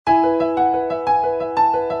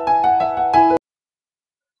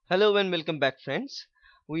Hello and welcome back, friends.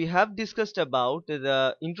 We have discussed about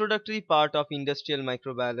the introductory part of industrial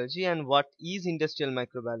microbiology and what is industrial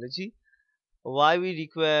microbiology, why we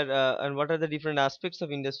require and what are the different aspects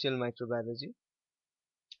of industrial microbiology.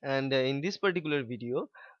 And in this particular video,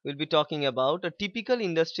 we'll be talking about a typical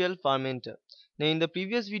industrial fermenter. Now, in the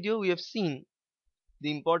previous video, we have seen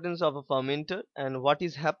the importance of a fermenter and what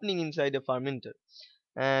is happening inside a fermenter,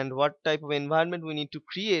 and what type of environment we need to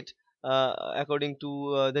create according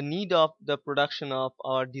to the need of the production of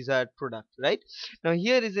our desired product, right? Now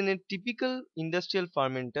here is in a typical industrial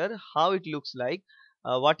fermenter how it looks like,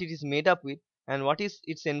 what it is made up with, and what is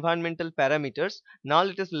its environmental parameters. Now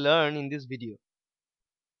let us learn in this video.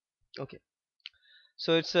 Okay,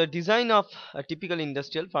 so it's a design of a typical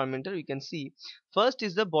industrial fermenter. You can see first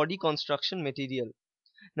is the body construction material.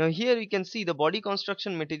 Now here you can see the body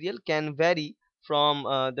construction material can vary from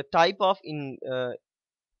the type of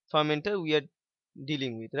fermenter we are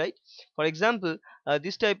dealing with, right? For example,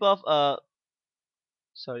 this type of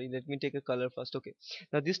sorry, let me take a color first. Okay,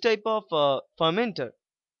 now this type of fermenter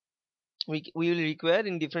we will require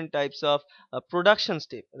in different types of production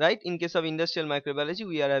step, right? In case of industrial microbiology,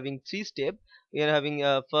 we are having three step. We are having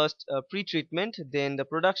first pre-treatment, then the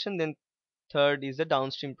production, then third is the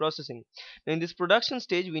downstream processing. Now in this production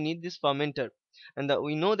stage we need this fermenter, and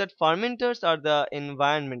we know that fermenters are the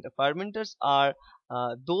environment. Fermenters are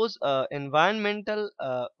those environmental,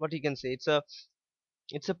 what you can say,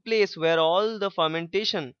 it's a place where all the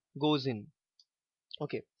fermentation goes in.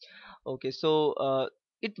 Okay, okay, so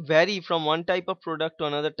it vary from one type of product to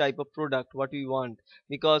another type of product what we want,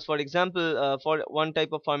 because for example, for one type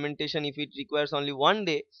of fermentation, if it requires only 1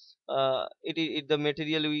 day, the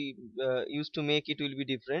material we used to make it will be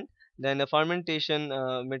different than the fermentation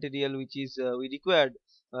material which is we required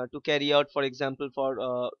to carry out, for example,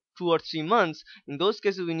 for 2 or 3 months. In those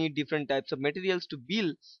cases we need different types of materials to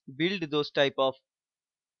build those type of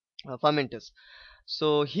fermenters.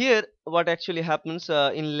 So here what actually happens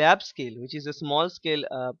in lab scale, which is a small scale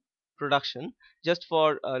production, just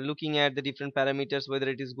for looking at the different parameters whether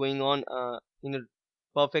it is going on in a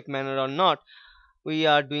perfect manner or not, we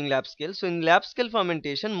are doing lab scale. So in lab scale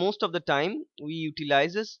fermentation, most of the time we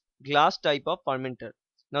utilizes glass type of fermenter.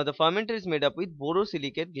 Now the fermenter is made up with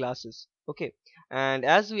borosilicate glasses. Okay, and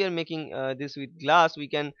as we are making this with glass, we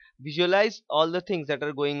can visualize all the things that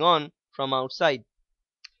are going on from outside.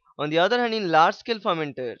 On the other hand, in large scale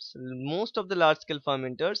fermenters, most of the large scale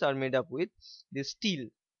fermenters are made up with the steel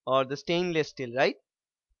or the stainless steel, right?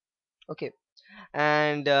 Okay,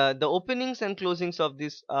 and the openings and closings of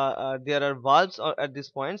this there are valves at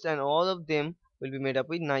these points, and all of them will be made up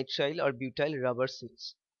with nitrile or butyl rubber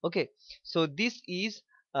seals. Okay, so this is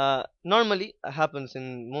normally happens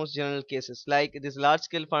in most general cases, like this large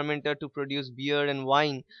scale fermenter to produce beer and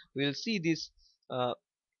wine. We will see this uh,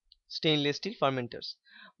 stainless steel fermenters.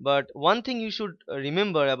 But one thing you should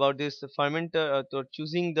remember about this fermenter, to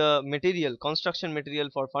choosing the material, construction material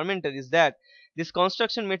for fermenter, is that this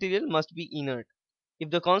construction material must be inert. If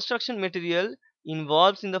the construction material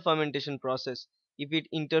involves in the fermentation process, if it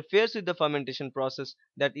interferes with the fermentation process,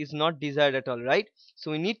 that is not desired at all, right?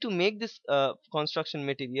 So we need to make this construction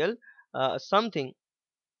material something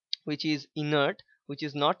which is inert, which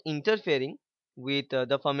is not interfering with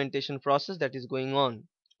the fermentation process that is going on.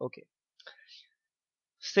 Okay,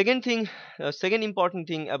 second thing, second important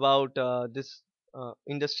thing about this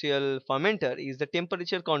industrial fermenter is the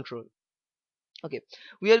temperature control. Okay,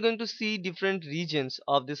 we are going to see different regions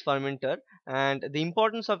of this fermenter and the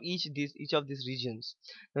importance of each of these regions.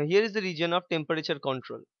 Now here is the region of temperature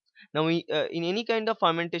control. Now we in any kind of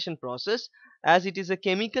fermentation process, as it is a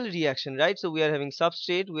chemical reaction, right? So we are having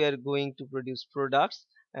substrate, we are going to produce products,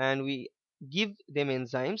 and we give them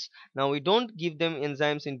enzymes. Now we don't give them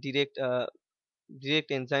enzymes in direct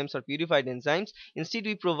enzymes or purified enzymes. Instead,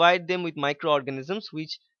 we provide them with microorganisms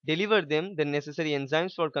which deliver them the necessary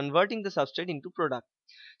enzymes for converting the substrate into product.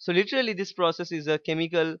 So literally this process is a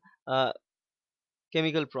uh,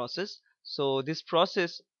 chemical process. So this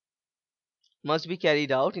process must be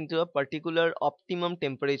carried out into a particular optimum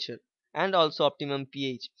temperature and also optimum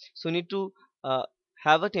pH. So we need to uh,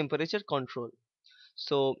 have a temperature control.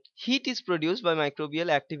 So heat is produced by microbial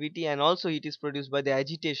activity, and also heat is produced by the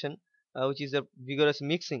agitation, which is a vigorous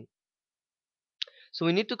mixing. So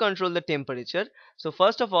we need to control the temperature. So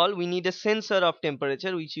first of all we need a sensor of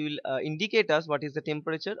temperature which will indicate us what is the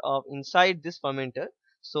temperature of inside this fermenter.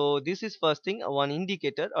 So this is first thing, one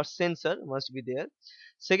indicator or sensor must be there.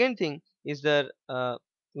 Second thing is that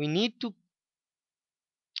we need to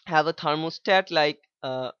have a thermostat like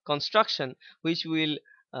construction which will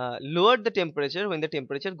lower the temperature when the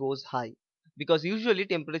temperature goes high, because usually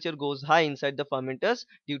temperature goes high inside the fermenters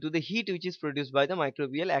due to the heat which is produced by the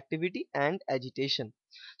microbial activity and agitation.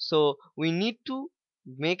 So we need to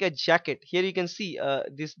make a jacket. Here you can see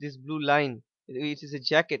this blue line, which is a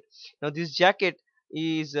jacket. Now this jacket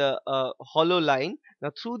is a hollow line.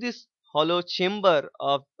 Now through this hollow chamber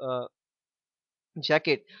of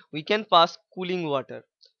jacket we can pass cooling water.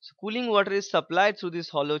 So cooling water is supplied through this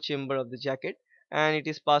hollow chamber of the jacket, and it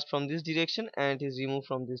is passed from this direction and it is removed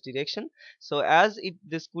from this direction. So as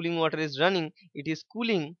this cooling water is running, it is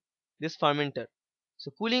cooling this fermenter.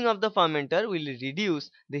 So cooling of the fermenter will reduce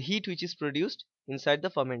the heat which is produced inside the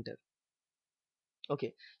fermenter.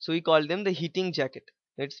 Okay, so we call them the heating jacket.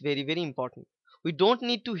 That's very very important. We don't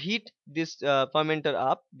need to heat this fermenter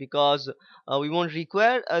up because we won't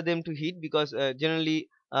require them to heat, because generally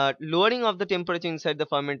lowering of the temperature inside the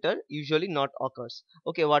fermenter usually not occurs.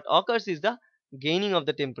 Okay, what occurs is the gaining of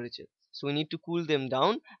the temperature. So we need to cool them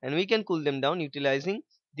down, and we can cool them down utilizing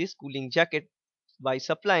this cooling jacket by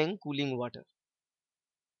supplying cooling water.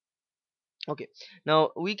 Okay, now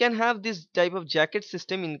we can have this type of jacket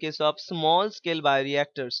system in case of small scale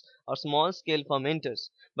bioreactors or small scale fermenters,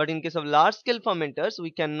 but in case of large scale fermenters we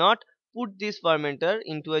cannot put this fermenter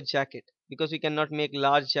into a jacket because we cannot make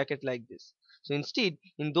large jacket like this. So instead,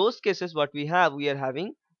 in those cases what we are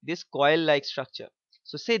having this coil like structure.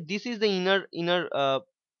 So say this is the inner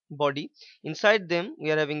body. Inside them we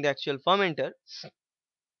are having the actual fermenter,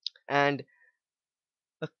 and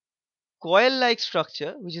a coil like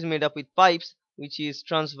structure which is made up with pipes which is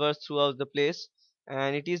transverse throughout the place,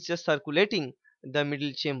 and it is just circulating the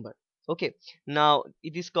middle chamber. Okay, now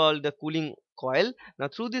it is called the cooling coil. Now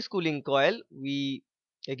through this cooling coil we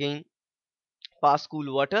again pass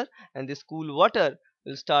cool water, and this cool water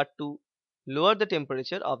will start to lower the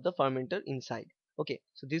temperature of the fermenter inside. Okay,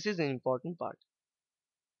 so this is an important part.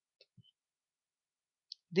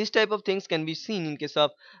 This type of things can be seen in case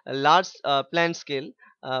of large plant scale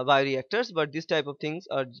bioreactors, but this type of things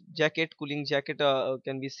or jacket cooling jacket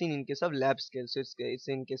can be seen in case of lab scale. So it's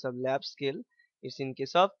in case of lab scale, it's in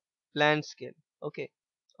case of plant scale, okay,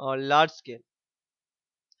 or large scale.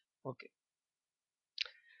 Okay,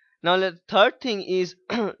 now the third thing is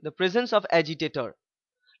the presence of agitator.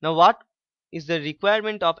 Now what is the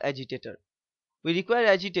requirement of agitator? We require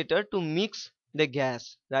agitator to mix the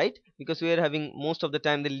gas, right? Because we are having most of the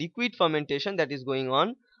time the liquid fermentation that is going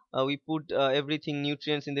on. We put everything,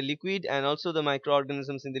 nutrients in the liquid and also the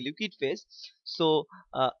microorganisms in the liquid phase. So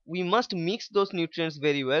we must mix those nutrients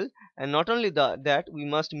very well, and not only that we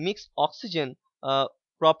must mix oxygen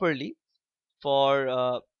properly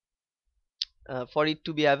for for it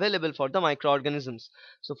to be available for the microorganisms.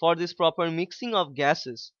 So for this proper mixing of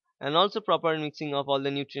gases and also proper mixing of all the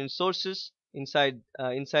nutrient sources inside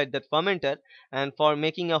that fermenter, and for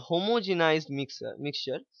making a homogenized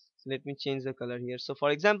mixture. So let me change the color here. So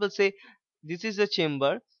for example, say this is a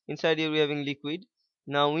chamber. Inside here we are having liquid.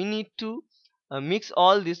 Now we need to mix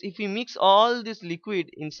all this. If we mix all this liquid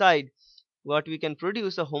inside, what we can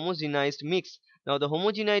produce a homogenized mix. Now the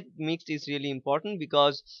homogenized mix is really important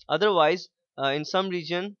because otherwise in some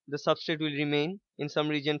region the substrate will remain, in some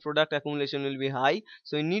region product accumulation will be high.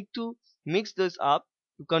 So you need to mix this up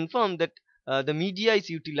to confirm that the media is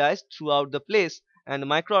utilized throughout the place and the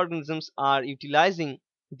microorganisms are utilizing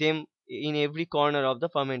them in every corner of the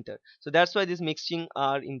fermenter. So that's why this mixing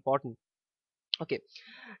are important. Okay,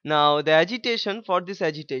 now the agitation, for this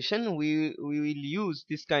agitation we will use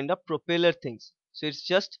this kind of propeller things. So it's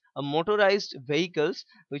just a motorized vehicles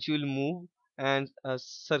which will move and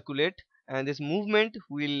circulate, and this movement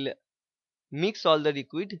will mix all the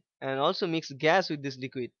liquid and also mix gas with this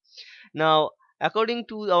liquid. Now according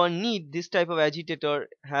to our need, this type of agitator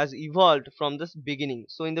has evolved from this beginning.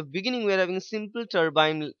 So in the beginning we are having simple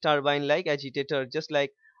turbine like agitator, just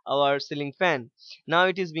like our ceiling fan. Now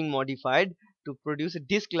it is being modified to produce a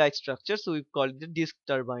disc like structure, so we call it the disc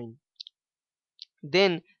turbine.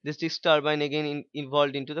 Then this disc turbine again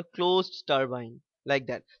evolved into the closed turbine, like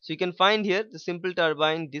that. So you can find here the simple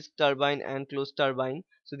turbine, disc turbine and closed turbine.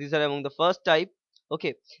 So these are among the first type.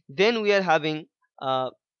 Okay, then we are having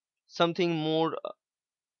something more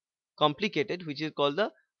complicated, which is called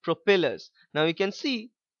the propellers. Now you can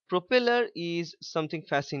see propeller is something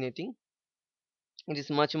fascinating. It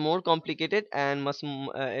is much more complicated, and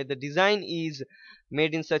the design is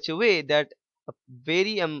made in such a way that a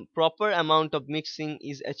very proper amount of mixing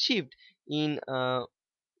is achieved in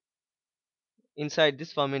inside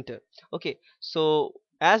this fermenter. Okay, so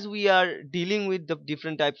as we are dealing with the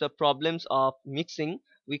different types of problems of mixing,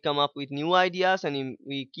 we come up with new ideas and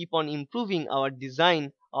we keep on improving our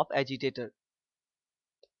design of agitator.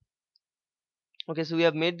 Okay, so we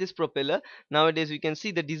have made this propeller. Nowadays we can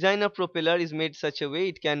see the design of propeller is made such a way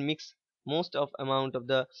it can mix most of amount of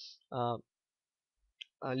the uh,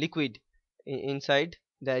 liquid inside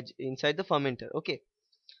the fermenter. Okay,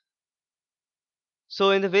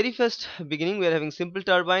 so in the very first beginning we are having simple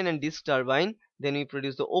turbine and disk turbine, then we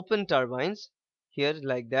produce the open turbines here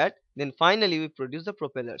like that, then finally we produce the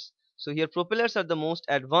propellers. So here propellers are the most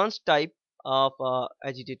advanced type of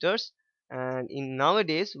agitators, and in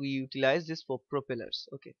nowadays we utilize this for propellers.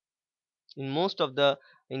 Okay, in most of the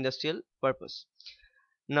industrial purpose.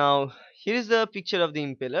 Now here is the picture of the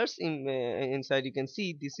impellers. Inside you can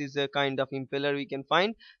see this is a kind of impeller we can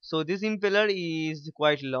find. So this impeller is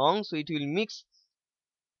quite long, so it will mix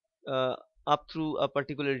uh, up through a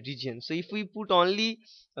particular region. So if we put only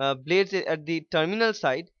blades at the terminal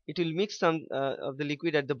side, it will mix some of the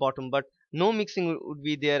liquid at the bottom, but no mixing would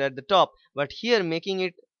be there at the top. But here, making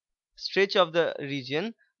it stretch of the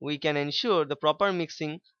region, we can ensure the proper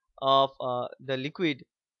mixing of the liquid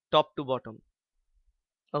top to bottom.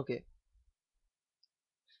 Okay,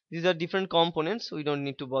 these are different components, we don't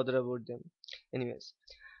need to bother about them. Anyways,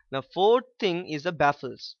 now fourth thing is the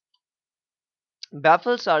baffles.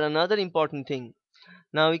 Baffles are another important thing.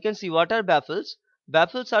 Now we can see what are baffles.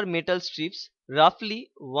 Baffles are metal strips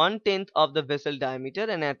roughly 1/10 of the vessel diameter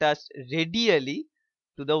and attached radially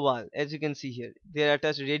to the wall. As you can see here, they are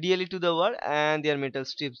attached radially to the wall and they are metal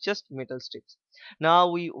strips, just metal strips.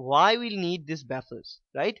 Now why we need these baffles,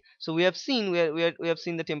 right? So we have seen we have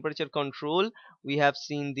seen the temperature control. We have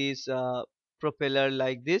seen this propeller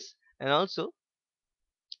like this, and also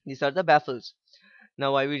these are the baffles.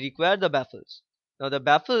 Now why we require the baffles? Now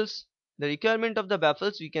the requirement of the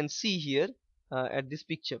baffles we can see here at this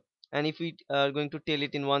picture. And if we are going to tell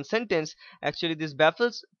it in one sentence, actually these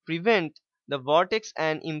baffles prevent the vortex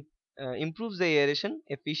and improves the aeration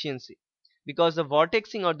efficiency. Because the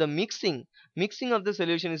vortexing or the mixing of the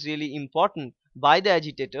solution is really important by the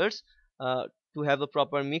agitators to have a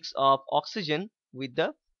proper mix of oxygen with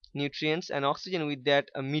the nutrients and oxygen with that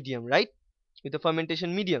medium, right? With the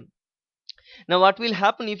fermentation medium. Now what will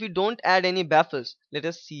happen if we don't add any baffles? Let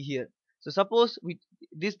us see here. So suppose we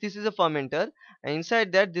this is a fermenter, and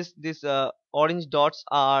inside that this orange dots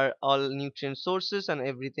are all nutrient sources and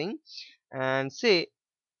everything, and say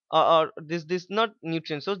or this not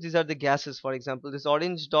nutrient source, these are the gases. For example, this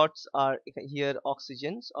orange dots are here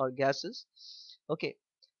oxygens or gases. Okay,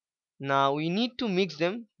 now we need to mix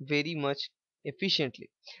them very much efficiently.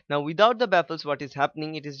 Now without the baffles, what is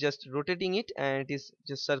happening, it is just rotating it and it is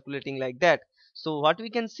just circulating like that. So what we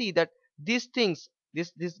can see that these things,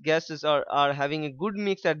 these gases are having a good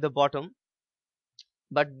mix at the bottom,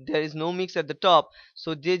 but there is no mix at the top,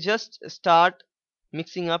 so they just start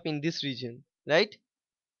mixing up in this region, right?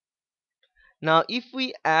 Now if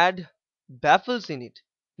we add baffles in it,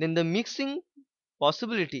 then the mixing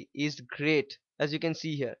possibility is great, as you can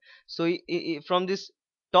see here. So from this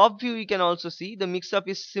top view you can also see the mix up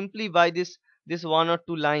is simply by this one or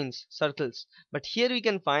two lines, circles. But here we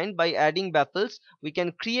can find by adding baffles we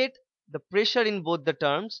can create the pressure in both the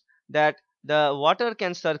terms, that the water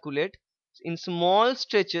can circulate in small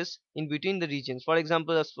stretches in between the regions. For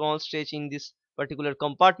example, a small stretch in this particular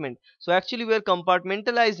compartment. So actually we are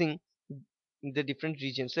compartmentalizing the different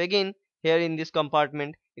regions. So again, here in this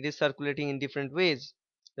compartment it is circulating in different ways,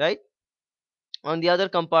 right? On the other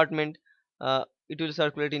compartment it will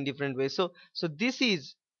circulate in different ways. So this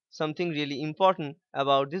is something really important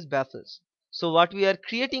about these baffles. So what we are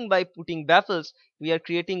creating by putting baffles, we are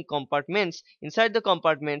creating compartments. Inside the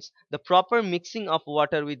compartments, the proper mixing of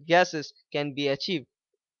water with gases can be achieved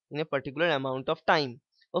in a particular amount of time.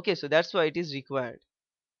 Okay, so that's why it is required.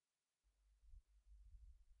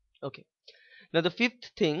 Okay, now the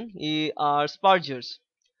fifth thing are spargers.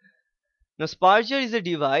 Now, sparger is a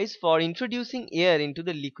device for introducing air into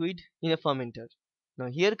the liquid in a fermenter. Now,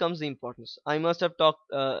 here comes the importance. I must have talked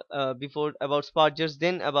before about spargers,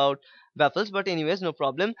 then about baffles, but anyways, no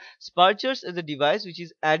problem. Spargers is a device which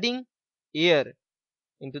is adding air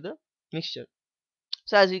into the mixture.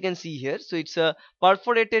 So, as you can see here, so it's a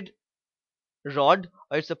perforated rod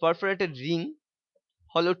or it's a perforated ring.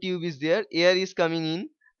 Hollow tube is there. Air is coming in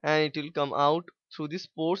and it will come out through these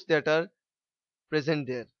pores that are present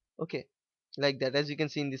there. Okay, like that, as you can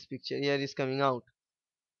see in this picture, air is coming out.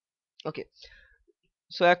 Okay,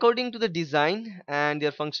 so according to the design and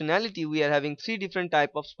their functionality, we are having three different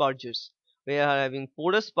type of spargers. We are having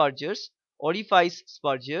porous spargers, orifice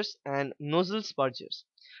spargers, and nozzle spargers.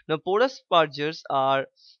 Now porous spargers are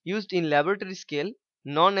used in laboratory scale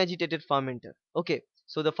non-agitated fermenter. Okay,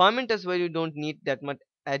 so the fermenters where you don't need that much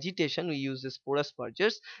agitation, we use the porous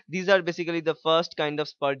spurgers. These are basically the first kind of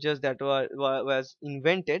spurgers that was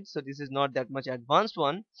invented, so this is not that much advanced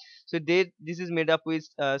one. So this is made up with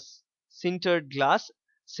sintered glass,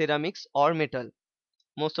 ceramics or metal.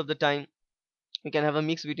 Most of the time we can have a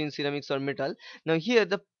mix between ceramics or metal. Now here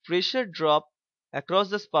the pressure drop across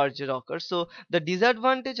the spurger occurs. So the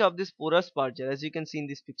disadvantage of this porous spurger, as you can see in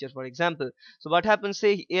this picture for example, so what happens,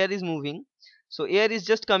 say air is moving, so air is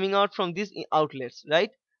just coming out from these outlets, right?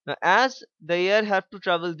 Now as the air have to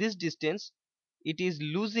travel this distance, it is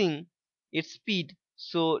losing its speed,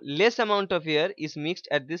 so less amount of air is mixed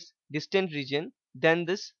at this distant region than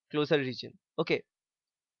this closer region. Okay,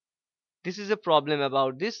 this is a problem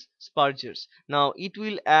about this spurgers. Now it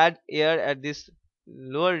will add air at this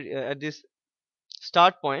lower at this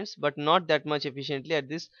start points, but not that much efficiently at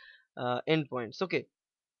this end points. Okay,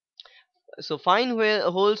 so fine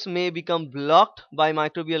holes may become blocked by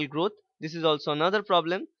microbial growth. This is also another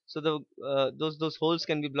problem. So the those holes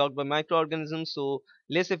can be blocked by microorganisms, so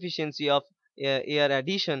less efficiency of air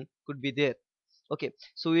addition could be there. Okay,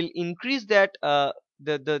 so we'll increase that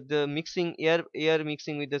the mixing air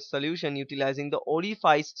mixing with the solution utilizing the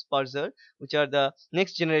orifice spurger, which are the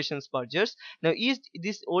next generation spurgers. Now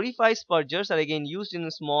these orifice spurgers are again used in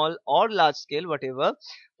a small or large scale, whatever,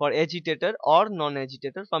 for agitator or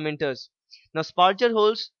non-agitator fermenters. Now spurger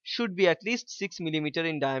holes should be at least 6 mm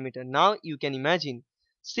in diameter. Now you can imagine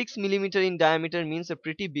 6 mm in diameter means a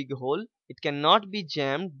pretty big hole. It cannot be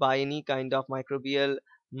jammed by any kind of microbial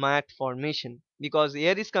mat formation, because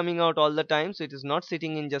air is coming out all the time, so it is not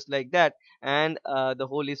sitting in just like that, and the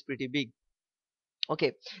hole is pretty big.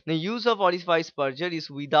 Okay, the use of orifice purger is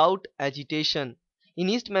without agitation. In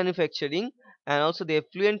yeast manufacturing and also the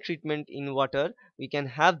effluent treatment in water, we can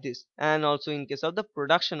have this, and also in case of the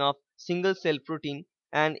production of single cell protein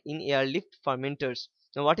and in airlift fermenters.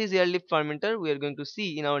 Now what is airlift fermenter? We are going to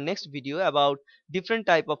see in our next video about different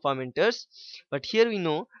type of fermenters. But here we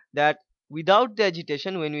know that without the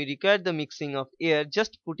agitation, when we require the mixing of air,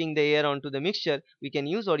 just putting the air onto the mixture, we can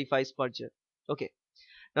use orifice purger. Okay.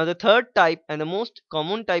 Now the third type and the most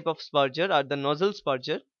common type of spurger are the nozzle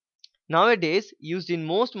spurger. Nowadays used in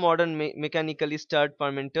most modern mechanically stirred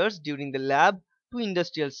fermenters during the lab to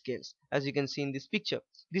industrial scales. As you can see in this picture,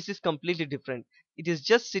 this is completely different. It is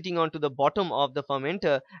just sitting onto the bottom of the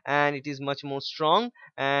fermenter, and it is much more strong,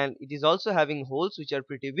 and it is also having holes which are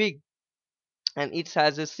pretty big, and it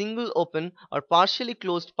has a single open or partially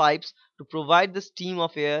closed pipes to provide the stream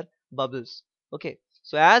of air bubbles. Okay,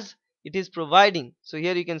 so as it is providing, so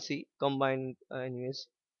here you can see combined anyways,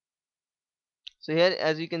 so here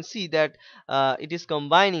as you can see that it is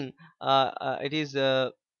combining it is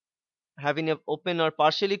having a open or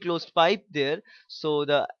partially closed pipe there, so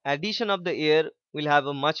the addition of the air will have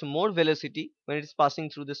a much more velocity when it is passing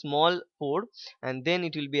through the small pore, and then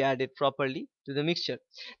it will be added properly to the mixture.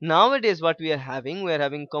 Nowadays what we are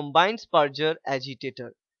having combined spurger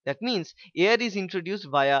agitator. That means air is introduced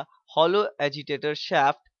via hollow agitator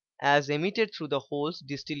shaft as emitted through the holes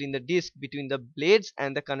distilled in the disc between the blades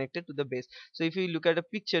and the connected to the base. So if you look at a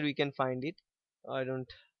picture we can find it. I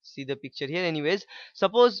don't see the picture here. Anyways,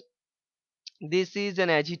 suppose this is an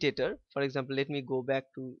agitator. For example, let me go back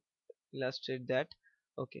to illustrate that.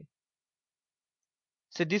 Okay,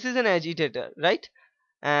 so this is an agitator, right?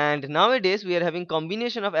 And nowadays we are having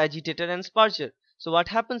combination of agitator and spurger. So what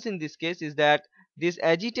happens in this case is that this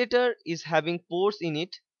agitator is having pores in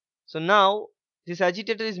it. So now this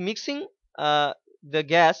agitator is mixing the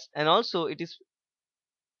gas, and also it is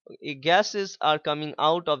gases are coming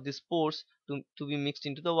out of these pores to be mixed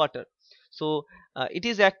into the water. So it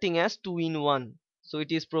is acting as two in one. So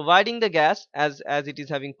it is providing the gas as it is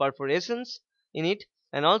having perforations in it,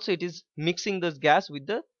 and also it is mixing this gas with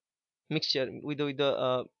the mixture with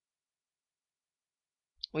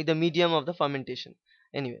the medium of the fermentation.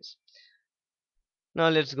 Anyways, now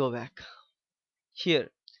let's go back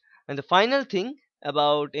here. And the final thing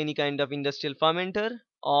about any kind of industrial fermenter,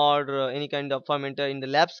 or any kind of fermenter in the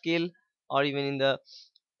lab scale or even in the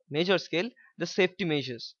major scale, the safety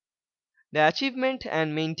measures. The achievement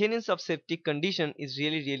and maintenance of safety condition is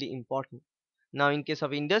really important. Now in case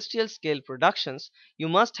of industrial scale productions, you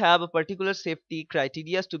must have a particular safety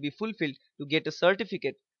criteria to be fulfilled to get a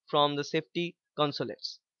certificate from the safety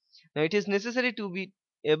consulates. Now it is necessary to be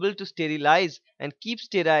able to sterilize and keep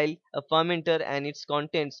sterile a fermenter and its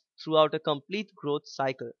contents throughout a complete growth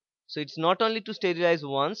cycle. So it's not only to sterilize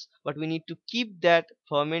once, but we need to keep that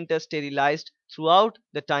fermenter sterilized throughout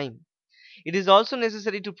the time. It is also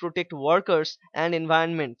necessary to protect workers and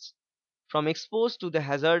environments from exposed to the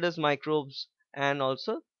hazardous microbes and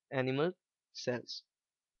also animal cells.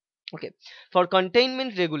 Okay, for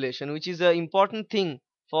containment regulation, which is an important thing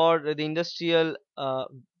for the industrial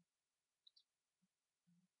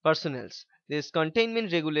personnels. This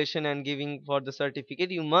containment regulation and giving for the certificate,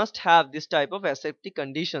 you must have this type of aseptic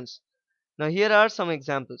conditions. Now here are some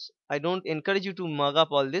examples. I don't encourage you to mug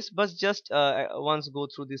up all this, but just once go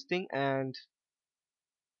through this thing and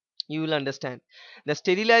you will understand. The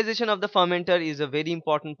sterilization of the fermenter is a very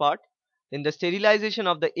important part. Then the sterilization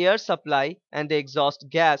of the air supply and the exhaust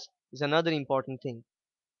gas is another important thing.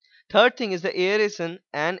 Third thing is the aeration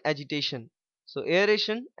and agitation. So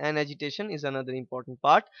aeration and agitation is another important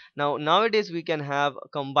part. Now nowadays we can have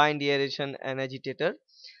combined aeration and agitator.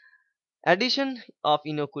 Addition of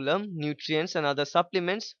inoculum, nutrients and other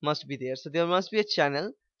supplements must be there. So there must be a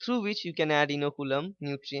channel through which you can add inoculum,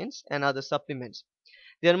 nutrients and other supplements.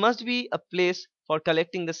 There must be a place for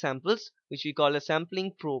collecting the samples, which we call a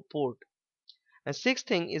sampling port. And sixth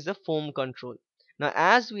thing is the foam control. Now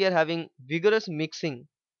as we are having vigorous mixing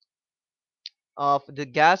of the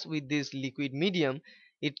gas with this liquid medium,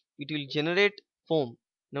 it will generate foam.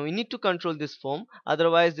 Now we need to control this foam,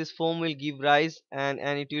 otherwise this foam will give rise and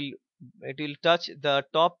it will touch the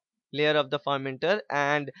top layer of the fermenter,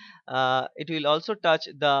 and it will also touch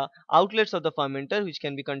the outlets of the fermenter, which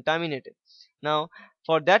can be contaminated. Now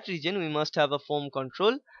for that reason we must have a foam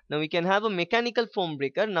control. Now we can have a mechanical foam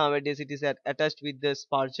breaker. Nowadays it is attached with the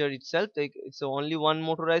sparger itself. Like, it's only one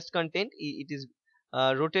motorized content. It is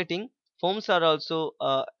rotating. Foams are also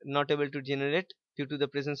not able to generate due to the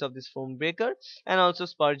presence of this foam breaker, and also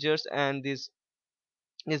spargers and these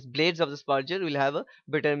blades of the sparger will have a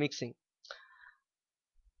better mixing.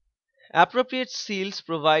 Appropriate seals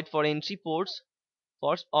provide for entry ports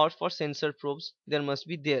or for sensor probes, there must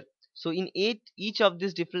be there. So in each of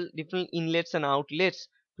these different inlets and outlets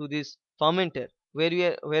to this fermenter,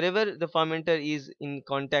 wherever the fermenter is in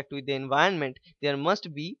contact with the environment, there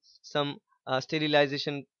must be some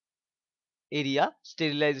sterilization area,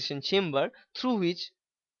 sterilization chamber, through which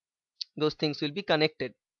those things will be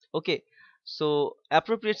connected. Okay, so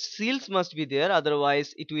appropriate seals must be there,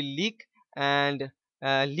 otherwise it will leak, and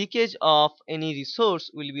leakage of any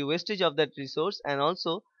resource will be wastage of that resource, and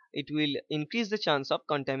also it will increase the chance of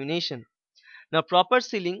contamination. Now proper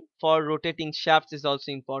sealing for rotating shafts is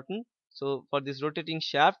also important. So for this rotating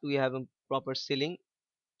shaft we have a proper sealing,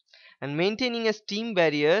 and maintaining a steam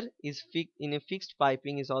barrier is in a fixed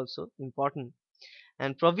piping is also important,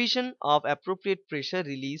 and provision of appropriate pressure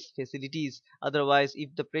release facilities. Otherwise, if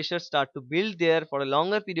the pressure start to build there for a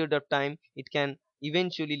longer period of time, it can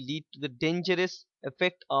eventually lead to the dangerous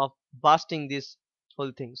effect of bursting this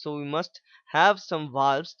whole thing. So we must have some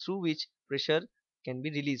valves through which pressure can be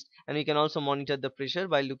released, and we can also monitor the pressure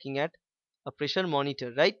by looking at a pressure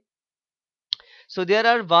monitor, right? So there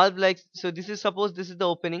are valve like, so this is, suppose this is the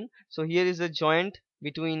opening, so here is a joint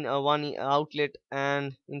between one outlet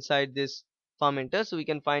and inside this fermenter, so we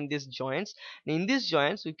can find these joints. In these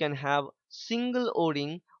joints we can have single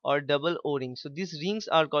o-ring or double o-ring. So these rings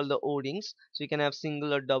are called the o-rings. So you can have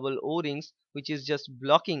single or double o-rings, which is just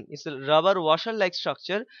blocking, it's a rubber washer like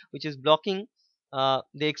structure which is blocking the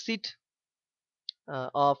exit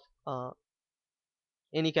of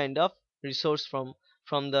any kind of resource from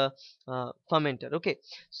the fermenter. Okay,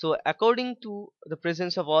 so according to the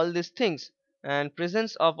presence of all these things, and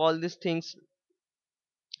presence of all these things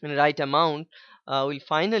in right amount will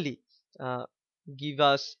finally uh, give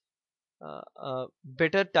us a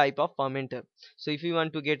better type of fermenter. So if we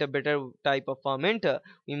want to get a better type of fermenter,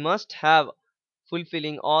 we must have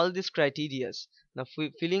fulfilling all these criterias. Now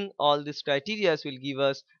fulfilling all these criterias will give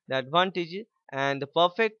us the advantage and the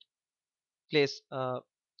perfect place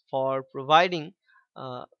for providing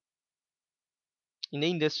uh, in the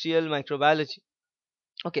industrial microbiology.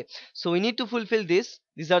 Okay, so we need to fulfill this.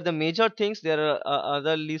 These are the major things. There are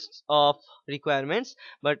other lists of requirements,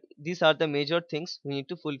 but these are the major things we need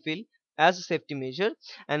to fulfill as a safety measure.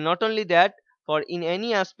 And not only that, for in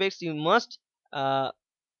any aspects you must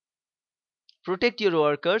protect your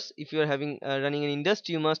workers. If you are having running an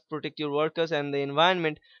industry, you must protect your workers and the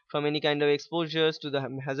environment from any kind of exposures to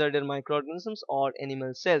the hazardous microorganisms or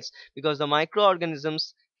animal cells, because the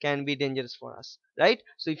microorganisms can be dangerous for us, right?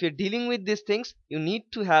 So if you're dealing with these things, you need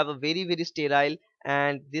to have a very sterile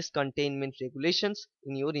and this containment regulations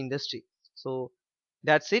in your industry. So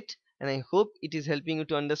that's it, and I hope it is helping you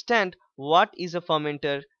to understand what is a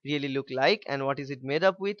fermenter really look like, and what is it made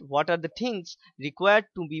up with, what are the things required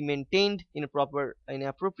to be maintained in a proper, in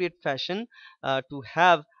appropriate fashion to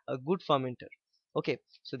have a good fermenter. Okay,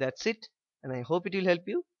 so that's it, and I hope it will help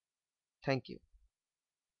you. Thank you.